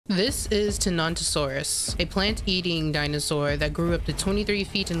This is Tenontosaurus, a plant-eating dinosaur that grew up to 23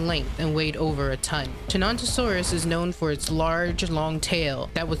 feet in length and weighed over a ton. Tenontosaurus is known for its large, long tail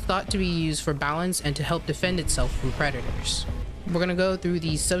that was thought to be used for balance and to help defend itself from predators. We're gonna go through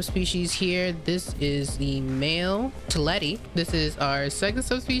the subspecies here. This is the male Teleti. This is our second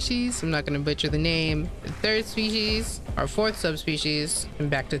subspecies. I'm not gonna butcher the name. The third species, our fourth subspecies, and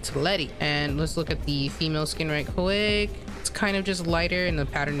back to Teleti. And let's look at the female skin right quick. It's kind of just lighter and the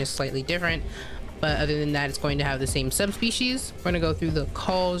pattern is slightly different, but other than that, it's going to have the same subspecies. We're gonna go through the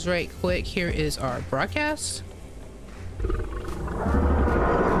calls right quick. Here is our broadcast.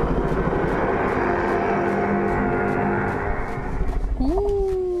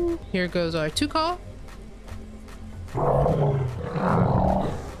 Ooh. Here goes our 2 call.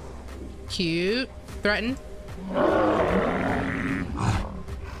 Cute. Threaten.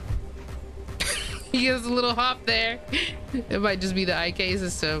 He has a little hop there. It might just be the IK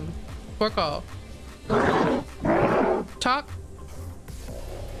system. 4 call. Talk.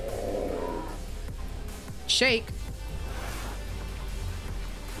 Shake.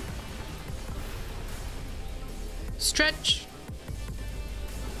 Stretch.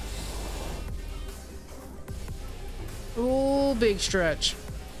 Oh, big stretch.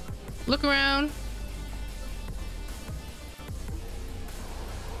 Look around.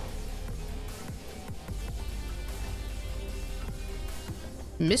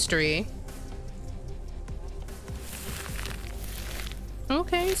 Mystery.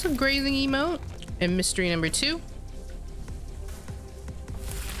 Okay, it's a grazing emote. And mystery number 2.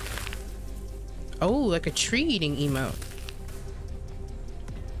 Oh, like a tree eating emote.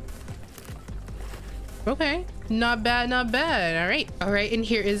 Okay, not bad, not bad. All right, and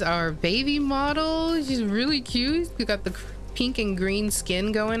here is our baby model. She's really cute. We got the pink and green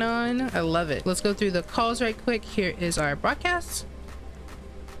skin going on. I love it. Let's go through the calls right quick. Here is our broadcast.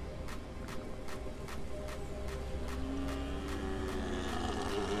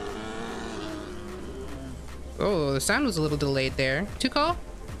 Oh, the sound was a little delayed there. 2 call.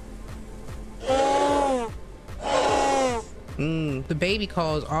 The baby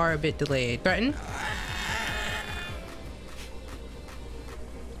calls are a bit delayed. Threaten.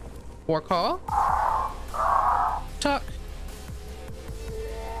 4 call. Talk.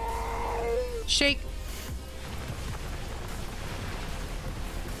 Shake.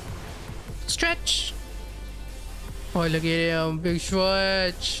 Stretch. Oh, look at him. Big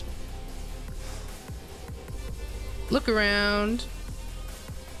stretch. Look around.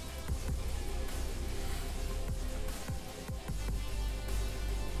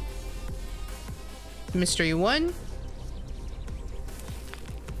 Mystery 1.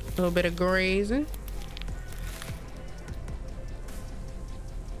 A little bit of grazing.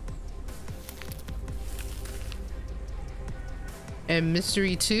 And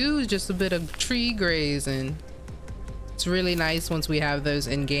mystery 2 is just a bit of tree grazing. It's really nice once we have those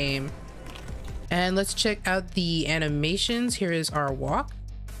in game. And let's check out the animations. Here is our walk.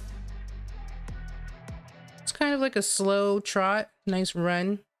 It's kind of like a slow trot, nice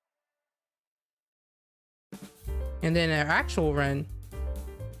run. And then our actual run.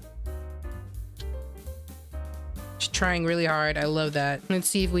 She's trying really hard. I love that. Let's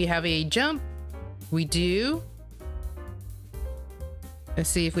see if we have a jump. We do. Let's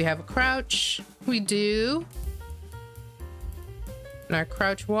see if we have a crouch. We do. And our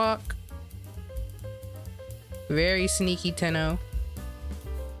crouch walk. Very sneaky Tenno.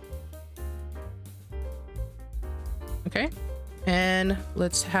 Okay. And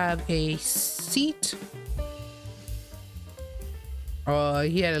let's have a seat. Oh,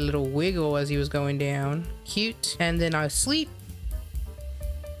 he had a little wiggle as he was going down. Cute. And then our sleep.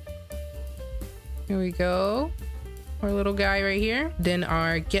 Here we go. Our little guy right here. Then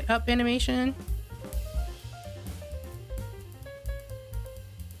our get up animation.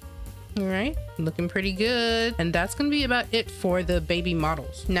 All right, looking pretty good. And that's gonna be about it for the baby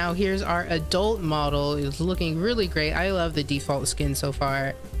models. Now here's our adult model. It's looking really great. I love the default skin so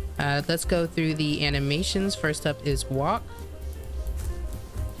far. Let's go through the animations. First up is walk.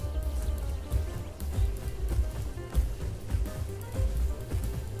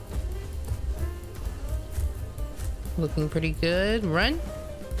 Looking pretty good. Run.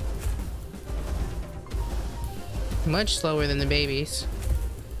 Much slower than the babies.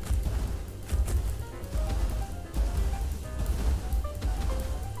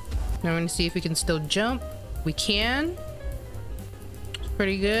 Now I'm gonna see if we can still jump. We can. It's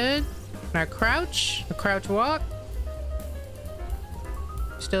pretty good. And our crouch. A crouch walk.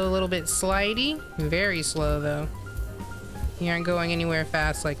 Still a little bit slidey. Very slow though. You aren't going anywhere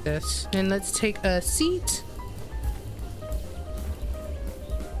fast like this. And let's take a seat.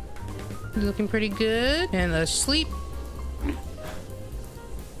 Looking pretty good. And let's sleep.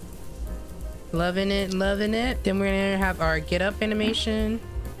 Loving it, loving it. Then we're gonna have our get up animation.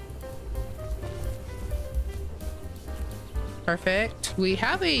 Perfect. We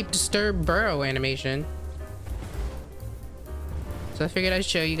have a disturb burrow animation. So I figured I'd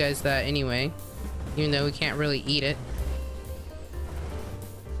show you guys that anyway, even though we can't really eat it.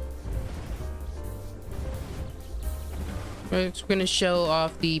 We're gonna show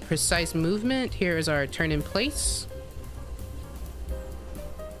off the precise movement. Here is our turn in place.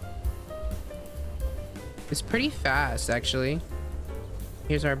 It's pretty fast, actually.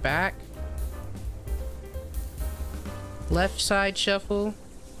 Here's our back. Left side shuffle.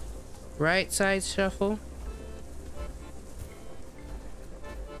 Right side shuffle.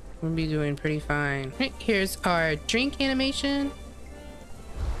 We'll be doing pretty fine. Right, here's our drink animation.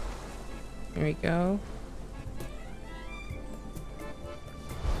 There we go.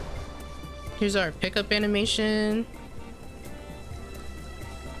 Here's our pickup animation.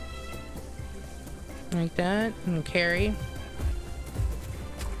 Like that. And carry.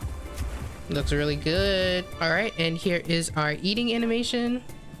 Looks really good. All right, and here is our eating animation.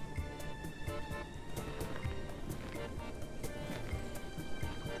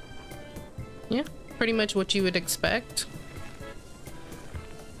 Yeah, pretty much what you would expect.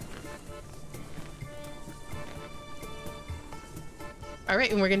 All right,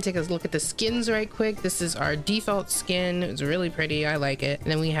 and we're gonna take a look at the skins right quick. This is our default skin. It's really pretty, I like it.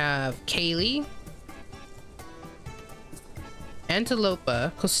 And then we have Kaylee,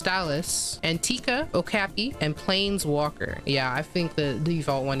 Antilopa, Costalis, Antica, Okapi, and Planeswalker. Yeah, I think the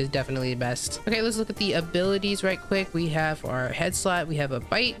default one is definitely the best. Okay, let's look at the abilities right quick. We have our head slot, we have a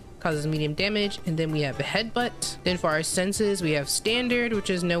bite, causes medium damage, and then we have a headbutt. Then for our senses, we have standard, which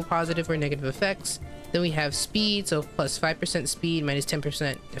is no positive or negative effects. Then we have speed, so plus 5% speed, minus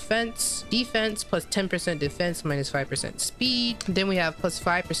 10% defense. Defense, plus 10% defense, minus 5% speed. Then we have plus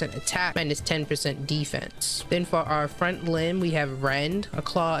 5% attack, minus 10% defense. Then for our front limb, we have Rend, a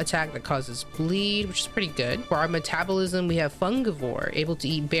claw attack that causes bleed, which is pretty good. For our metabolism, we have Fungivore, able to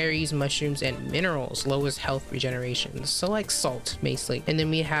eat berries, mushrooms, and minerals, lowest health regeneration, so like salt, basically. And then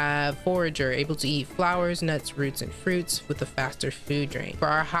we have Forager, able to eat flowers, nuts, roots, and fruits with a faster food drain. For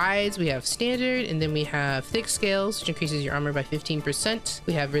our hides, we have standard, and then we have thick scales, which increases your armor by 15%.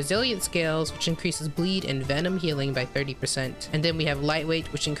 We have resilient scales, which increases bleed and venom healing by 30%. And then we have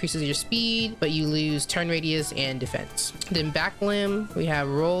lightweight, which increases your speed, but you lose turn radius and defense. Then back limb, we have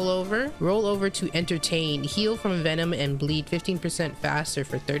rollover. Rollover to entertain, heal from venom and bleed 15% faster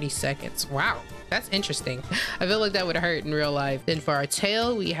for 30 seconds. Wow. That's interesting. I feel like that would hurt in real life. Then for our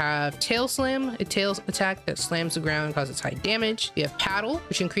tail, we have tail slam, a tail attack that slams the ground and causes high damage. We have paddle,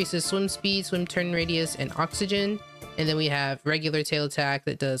 which increases swim speed, swim turn radius, and oxygen. And then we have regular tail attack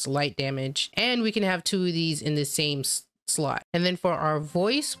that does light damage. And we can have two of these in the same slot. And then for our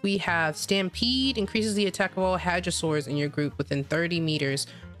voice, we have stampede, increases the attack of all hadrosaurs in your group within 30 meters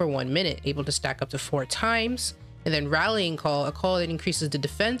for 1 minute, able to stack up to 4 times. And then rallying call, a call that increases the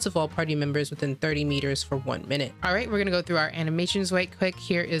defense of all party members within 30 meters for 1 minute. All right, we're gonna go through our animations right quick.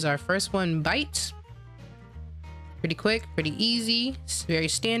 Here is our first one, bite. Pretty quick, pretty easy, it's very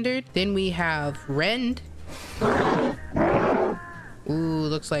standard. Then we have rend. Ooh,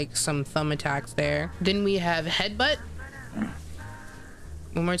 looks like some thumb attacks there. Then we have headbutt.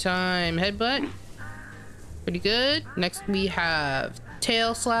 One more time, headbutt. Pretty good. Next we have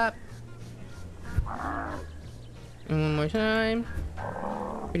tail slap. And one more time.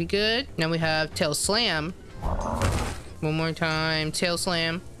 Pretty good. Now we have tail slam. One more time, tail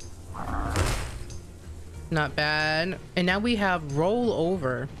slam. Not bad. And now we have roll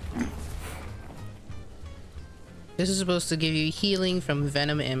over. This is supposed to give you healing from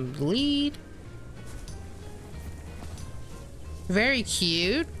venom and bleed. Very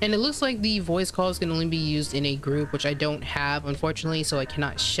cute. And it looks like the voice calls can only be used in a group, which I don't have, unfortunately, so I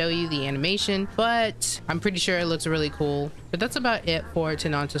cannot show you the animation, but I'm pretty sure it looks really cool. But that's about it for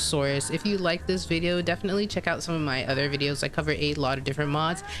Tenontosaurus. If you like this video, definitely check out some of my other videos. I cover a lot of different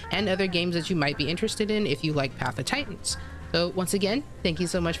mods and other games that you might be interested in if you like Path of Titans. So once again, thank you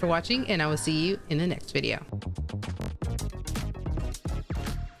so much for watching, and I will see you in the next video.